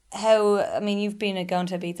how, I mean, you've been going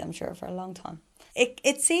to Ibiza, I'm sure, for a long time.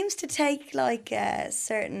 It seems to take like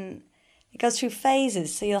certain, it goes through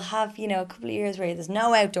phases. So you'll have, you know, a couple of years where there's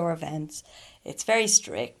no outdoor events. It's very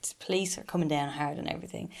strict. Police are coming down hard and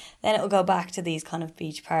everything. Then it'll go back to these kind of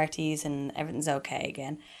beach parties and everything's okay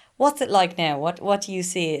again. What's it like now? What do you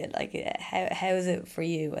see it like? How is it for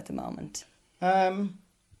you at the moment?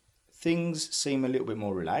 Things seem a little bit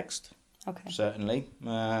more relaxed. Okay. Certainly.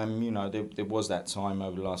 You know, there was that time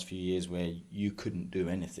over the last few years where you couldn't do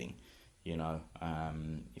anything. You know,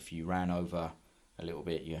 if you ran over a little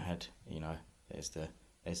bit, you had, you know, there's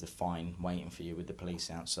the fine waiting for you with the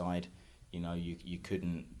police outside. You know, you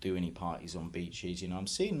couldn't do any parties on beaches. You know, I'm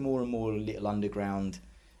seeing more and more little underground,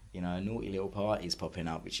 you know, naughty little parties popping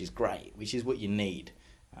up, which is great, which is what you need,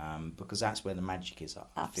 because that's where the magic is.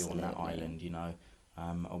 I feel on that island, you know,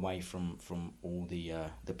 away from all the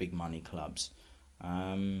big money clubs.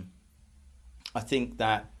 I think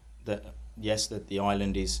that yes, that the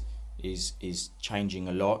island is changing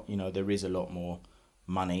a lot. You know, there is a lot more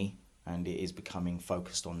money, and it is becoming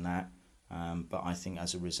focused on that. But I think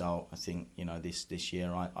as a result, I think, you know, this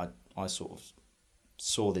year I sort of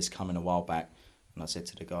saw this coming a while back, and I said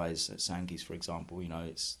to the guys at Sangis, for example, you know,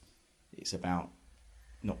 it's about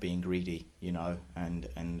not being greedy, you know,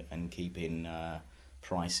 and keeping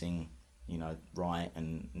pricing, you know, right,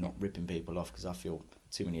 and not ripping people off, because I feel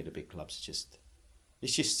too many of the big clubs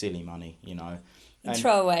it's just silly money, you know. You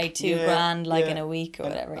throw away $2,000 like in a week or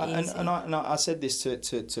whatever. And I said this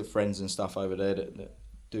to friends and stuff over there that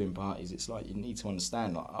doing parties. It's like, you need to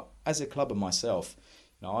understand, like, as a clubber myself,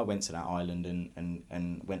 you know, I went to that island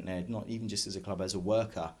and went there not even just as a club, as a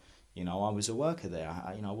worker. You know, I was a worker there.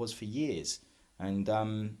 You know, I was for years, and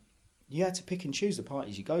you had to pick and choose the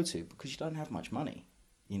parties you go to because you don't have much money.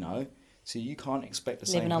 You know, so you can't expect the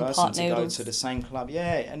same person to go to the same club.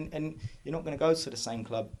 Yeah, and you're not going to go to the same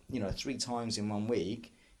club, you know, 3 times in 1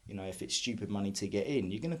 week. You know, if it's stupid money to get in,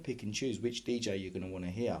 you're going to pick and choose which DJ you're going to want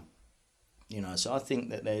to hear. You know, so I think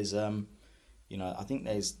that there's, you know, I think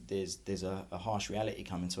there's a harsh reality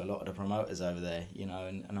coming to a lot of the promoters over there. You know,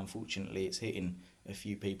 and unfortunately, it's hitting a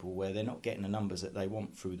few people where they're not getting the numbers that they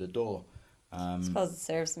want through the door. I suppose it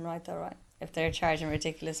serves them right, though, right? If they're charging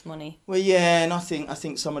ridiculous money. Well, yeah, and I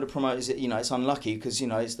think some of the promoters, you know, it's unlucky because, you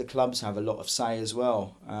know, it's the clubs have a lot of say as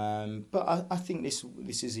well. But I think this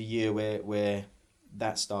is a year where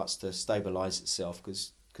that starts to stabilise itself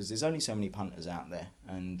because there's only so many punters out there,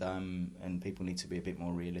 and people need to be a bit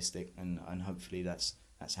more realistic, and hopefully that's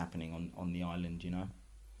happening on the island, you know.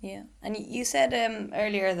 Yeah, and you said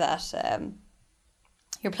earlier that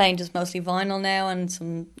you're playing just mostly vinyl now and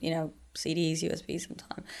some, you know, CDs, USB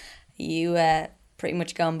sometime. You pretty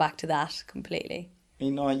much gone back to that completely?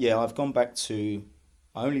 You know, yeah, I've gone back to,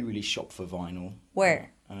 I only really shop for vinyl.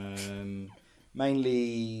 Where?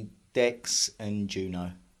 Mainly Dex and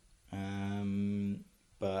Juno.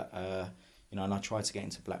 But, you know, and I try to get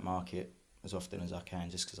into Black Market as often as I can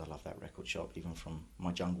just because I love that record shop, even from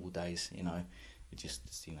my jungle days, you know. It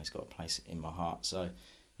just, you know, it's got a place in my heart. So,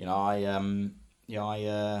 you know,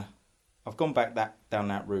 I've gone back down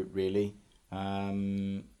that route, really.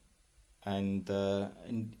 And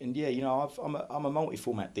yeah, you know, I'm a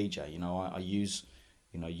multi-format DJ. You know, I use,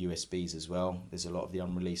 you know, USBs as well. There's a lot of the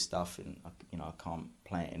unreleased stuff, and you know, I can't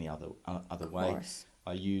play it any other way.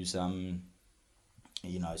 I use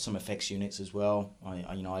you know, some effects units as well.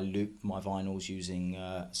 I loop my vinyls using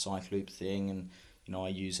a Cycloop thing, and you know, I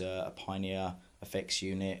use a Pioneer effects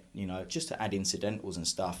unit. You know, just to add incidentals and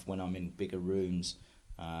stuff when I'm in bigger rooms.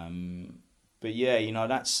 But yeah, you know,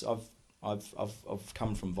 I've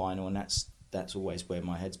come from vinyl, and that's always where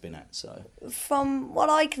my head's been at. So from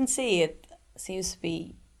what I can see, it seems to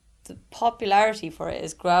be the popularity for it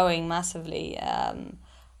is growing massively.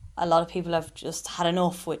 A lot of people have just had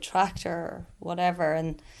enough with Traktor or whatever,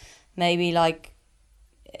 and maybe like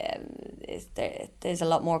there's a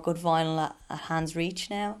lot more good vinyl at hand's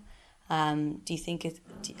reach now. Do you think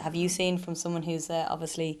have you seen from someone who's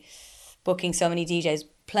obviously booking so many DJs,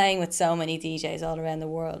 playing with so many DJs all around the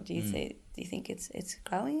world, do you think it's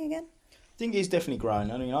growing again? I think it's definitely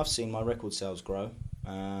growing. I mean, I've seen my record sales grow,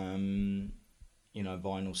 you know,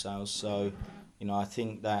 vinyl sales. So, you know, I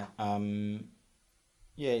think that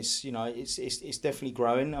yeah, it's, you know, it's definitely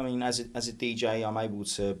growing. I mean, as a DJ, I'm able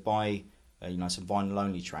to buy you know, some vinyl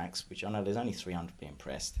only tracks, which I know there's only 300 being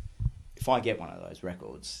pressed. if I get one of those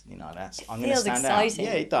records, I'm going to feels stand exciting.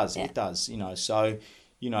 out. Yeah, it does. Yeah. It does. So,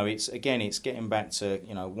 it's getting back to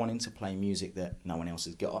wanting to play music that no one else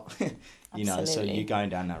has got. So Absolutely. you're going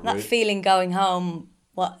down that That route. feeling going home,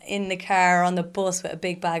 in the car, on the bus with a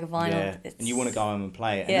big bag of vinyl. Yeah, and you want to go home and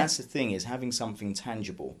play it. And Yeah. that's the thing, is having something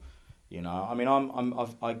tangible. I mean,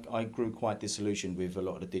 I grew quite disillusioned with a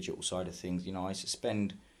lot of the digital side of things. I used to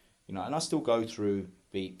spend, and I still go through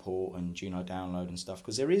Beatport and Juno Download and stuff,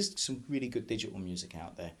 because there is some really good digital music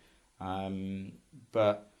out there.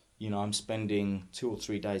 But I'm spending 2 or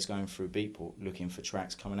 3 days going through Beatport looking for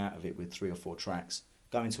tracks, coming out of it with 3 or 4 tracks.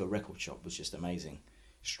 Going to a record shop was just amazing.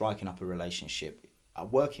 Striking up a relationship, a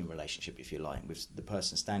working relationship, if you like, with the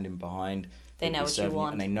person standing behind. They know what you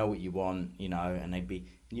want. And they know what you want, and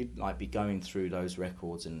you'd like be going through those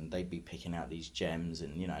records, and they'd be picking out these gems,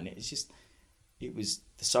 and and it was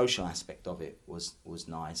the social aspect of it was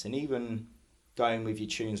nice. And even going with your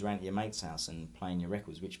tunes around to your mate's house and playing your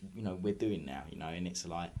records, which we're doing now, and it's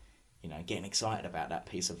like getting excited about that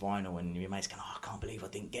piece of vinyl, and your mate's going, oh, I can't believe I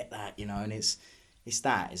didn't get that, and it's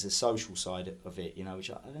a social side of it,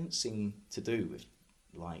 which I don't seem to do with,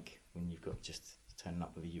 like, when you've got just turning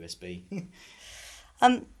up with a USB.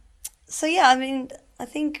 So yeah, I mean, I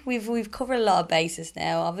think we've covered a lot of bases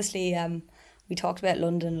now. Obviously, we talked about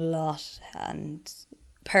London a lot, and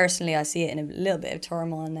personally, I see it in a little bit of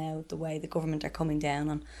turmoil now, the way the government are coming down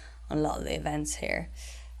on a lot of the events here.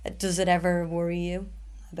 Does it ever worry you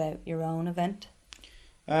about your own event?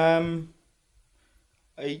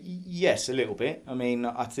 Yes, a little bit. I mean,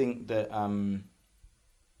 I think that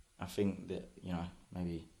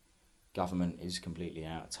maybe government is completely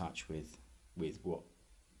out of touch with what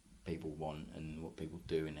people want and what people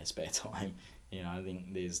do in their spare time. I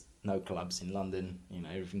think there's no clubs in London.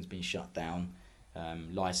 Everything's been shut down.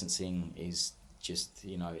 Licensing is just,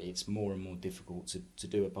 it's more and more difficult to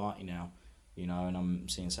do a party now. And I'm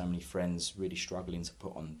seeing so many friends really struggling to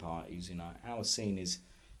put on parties. Our scene is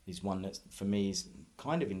one that for me is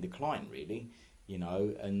kind of in decline, really.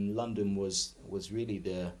 And London was really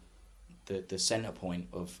the centre point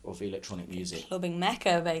of electronic music. Clubbing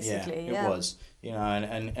Mecca, basically. Yeah, it was.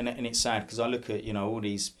 And it's sad, because I look at all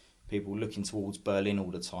these people looking towards Berlin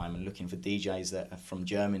all the time and looking for DJs that are from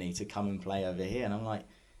Germany to come and play over here, and I'm like,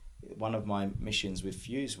 one of my missions with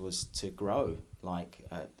Fuse was to grow like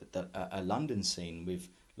a London scene with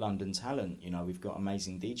London talent. We've got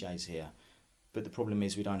amazing DJs here, but the problem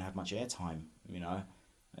is we don't have much airtime.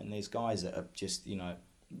 And there's guys that are just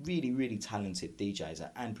really, really talented DJs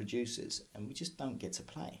and producers, and we just don't get to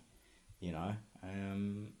play.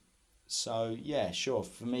 So yeah, sure.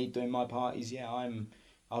 For me, doing my parties, yeah,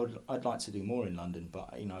 I'd like to do more in London,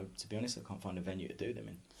 but to be honest, I can't find a venue to do them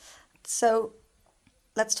in. So,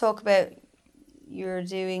 let's talk about, you're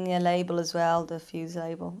doing a label as well, the Fuse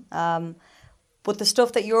label. But the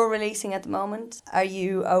stuff that you're releasing at the moment, are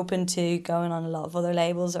you open to going on a lot of other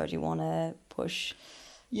labels, or do you want to push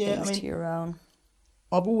things to your own?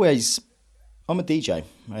 I'm a DJ,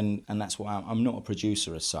 and that's what I'm not a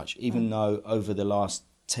producer as such, even though over the last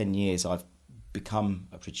 10 years I've become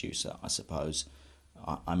a producer, I suppose.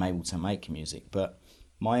 I'm able to make music, but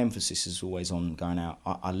my emphasis is always on going out.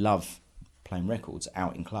 I love playing records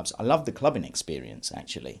out in clubs. I love the clubbing experience,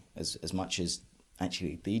 actually, as much as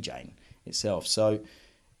actually DJing itself. So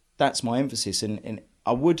that's my emphasis, and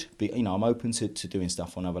I would be, I'm open to doing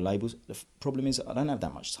stuff on other labels. The problem is I don't have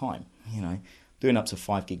that much time, doing up to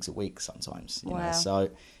 5 gigs a week sometimes. Wow. So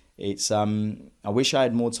it's I wish I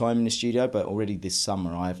had more time in the studio, but already this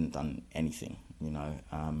summer I haven't done anything.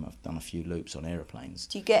 I've done a few loops on aeroplanes.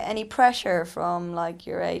 Do you get any pressure from like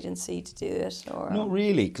your agency to do it, or not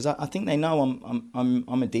really? Because I think they know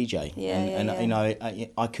I'm a DJ. Yeah.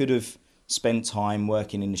 I could have spent time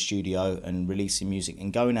working in the studio and releasing music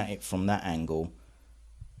and going at it from that angle,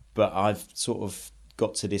 but I've sort of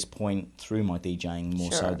got to this point through my DJing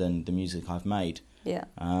more so than the music I've made. Yeah.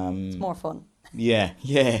 It's more fun. Yeah.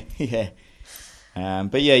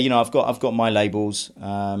 But yeah, I've got my labels.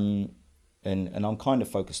 And I'm kind of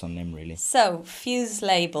focused on them, really. So, Fuse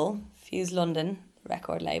label, Fuse London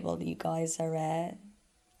record label that you guys are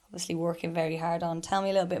obviously working very hard on. Tell me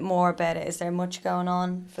a little bit more about it. Is there much going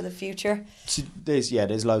on for the future? So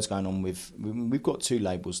there's loads going on we've got 2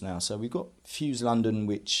 labels now. So we've got Fuse London,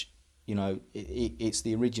 which it's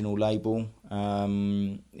the original label.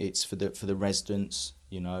 It's for the residents,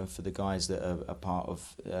 for the guys that are part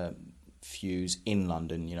of Fuse in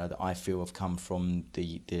London. That I feel have come from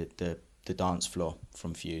the dance floor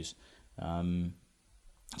from Fuse.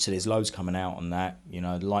 So there's loads coming out on that.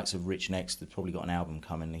 The likes of Rich Next have probably got an album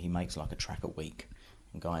coming. He makes like a track a week.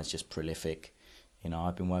 And guy's just prolific. You know,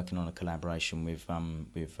 I've been working on a collaboration with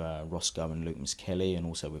Roscoe and Luke Kelly, and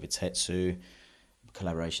also with Itetsu.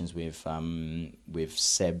 Collaborations with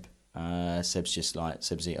Seb. Seb's just like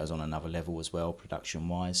Seb Zito's on another level as well, production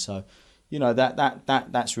wise. So, you know,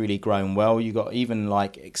 that's really grown well. You got even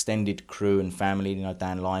like extended crew and family. You know,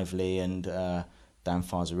 Dan Lively and Dan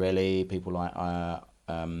Fazzarelli, people like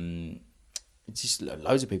just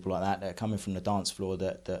loads of people like that are coming from the dance floor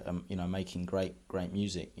that you know, making great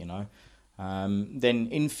music. You know, then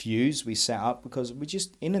Infuse we set up because we're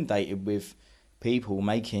just inundated with people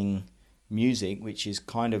making music which is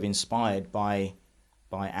kind of inspired by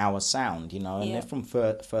our sound, you know, and they're from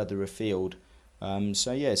further afield.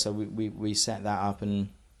 So we set that up, and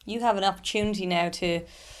you have an opportunity now to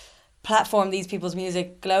platform these people's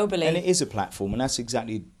music globally. And it is a platform, and that's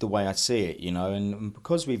exactly the way I see it, you know. And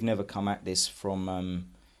because we've never come at this from,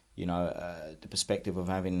 you know, the perspective of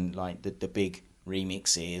having like the big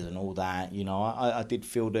remixes and all that, you know, I did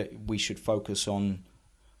feel that we should focus on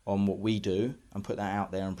what we do and put that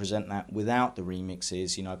out there and present that without the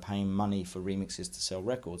remixes, you know, paying money for remixes to sell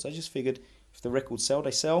records. I just figured if the records sell,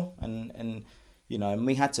 they sell, and you know, and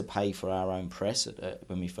we had to pay for our own press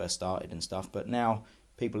when we first started and stuff, but now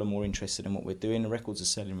people are more interested in what we're doing. The records are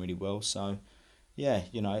selling really well, so yeah,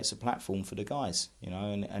 you know, it's a platform for the guys, you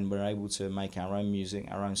know, and we're able to make our own music,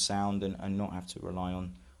 our own sound, and not have to rely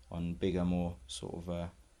on bigger, more sort of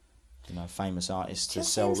you know, famous artists to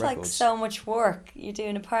sell records. It seems like so much work. You're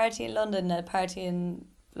doing a party in London, a party in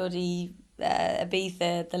bloody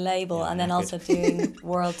Ibiza, the label, and then also doing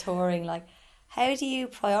world touring. Like, how do you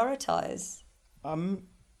prioritise? I'm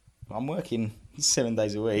working 7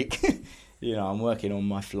 days a week. You know, I'm working on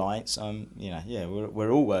my flights. You know, yeah,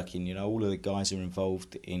 we're all working. You know, all of the guys are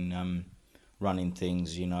involved in running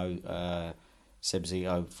things. You know, Seb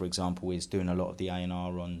Zito, for example, is doing a lot of the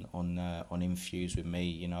A&R on Infuse with me.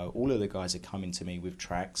 You know, all of the guys are coming to me with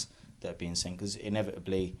tracks that are being sent, because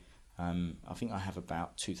inevitably, I think I have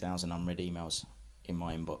about 2,000 unread emails in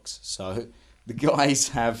my inbox. So the guys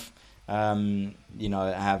have, you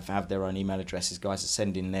know, have their own email addresses. Guys are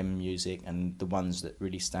sending them music, and the ones that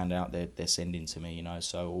really stand out, they're sending to me. You know,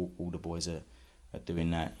 so all the boys are doing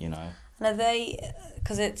that. You know, and are they,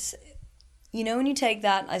 because it's, you know, when you take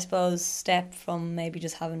that, I suppose, step from maybe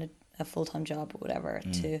just having a full-time job or whatever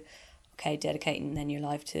to, okay, dedicating then your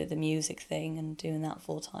life to the music thing and doing that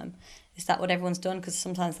full-time. Is that what everyone's done? Because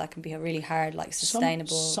sometimes that can be a really hard, like,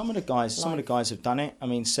 sustainable Some of the guys have done it. I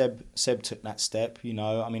mean, Seb took that step, you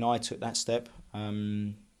know. I mean, I took that step,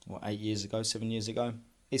 7 years ago.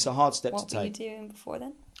 It's a hard step to take. What were you doing before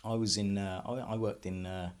then? I was in, I worked in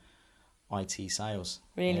IT sales.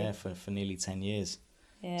 Really? Yeah, for nearly 10 years.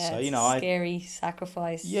 Yeah, so, you know, scary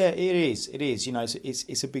sacrifice. Yeah, it is. You know,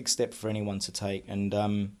 it's a big step for anyone to take,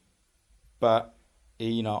 and but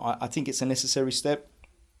you know, I think it's a necessary step,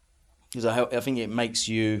 because I think it makes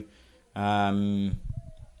you you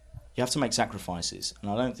have to make sacrifices,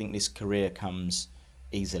 and I don't think this career comes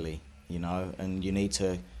easily. You know, and you need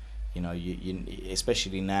to, you know, you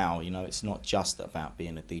especially now, you know, it's not just about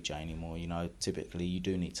being a DJ anymore. You know, typically you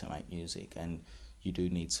do need to make music, and you do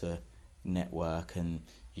need to network, and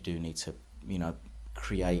you do need to, you know,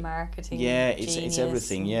 create marketing. Yeah, it's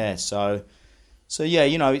everything. Yeah, so yeah,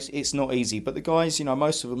 you know, it's not easy, but the guys, you know,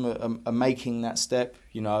 most of them are making that step,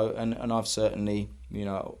 you know, and I've certainly, you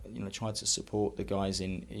know, tried to support the guys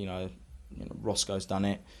in, you know, Roscoe's done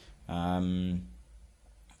it. You've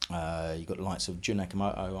got the likes of Jun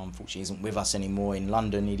Nakamoto. Unfortunately, isn't with us anymore in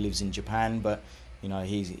London. He lives in Japan, but you know,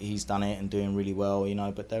 he's done it and doing really well, you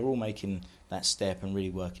know, but they're all making that step and really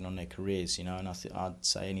working on their careers, you know, and I'd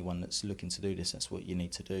say anyone that's looking to do this, that's what you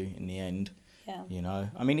need to do in the end. Yeah. You know,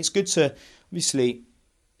 I mean, it's good to, obviously,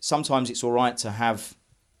 sometimes it's all right to have,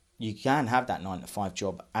 you can have that 9-to-5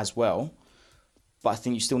 job as well, but I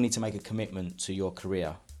think you still need to make a commitment to your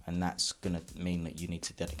career, and that's going to mean that you need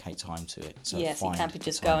to dedicate time to it. So yes, you can't be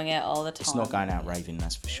just going out all the time. It's not going out raving,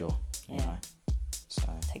 that's for sure. Yeah. You know? So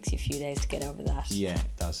it takes you a few days to get over that. Yeah,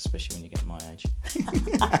 it does, especially when you get my age.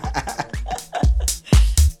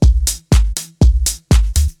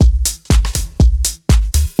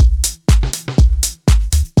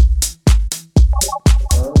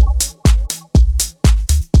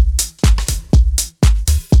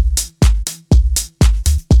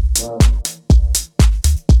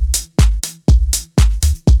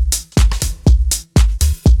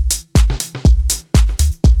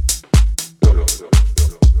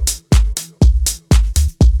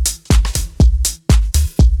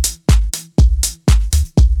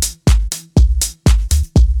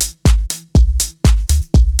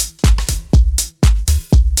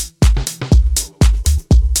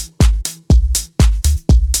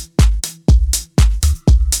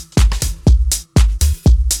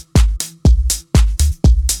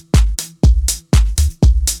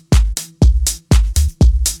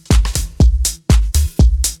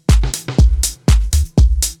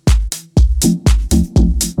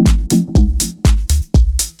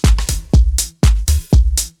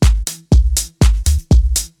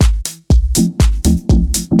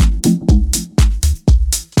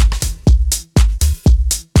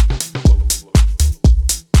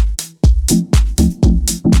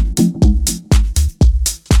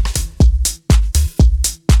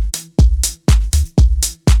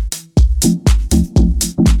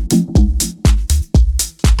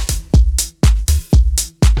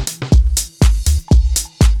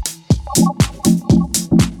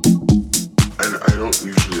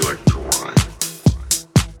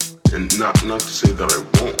 not to say that I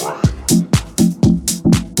won't rhyme.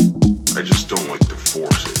 I just don't like to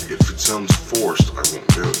force it. If it sounds forced, I won't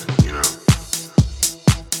do it, you know?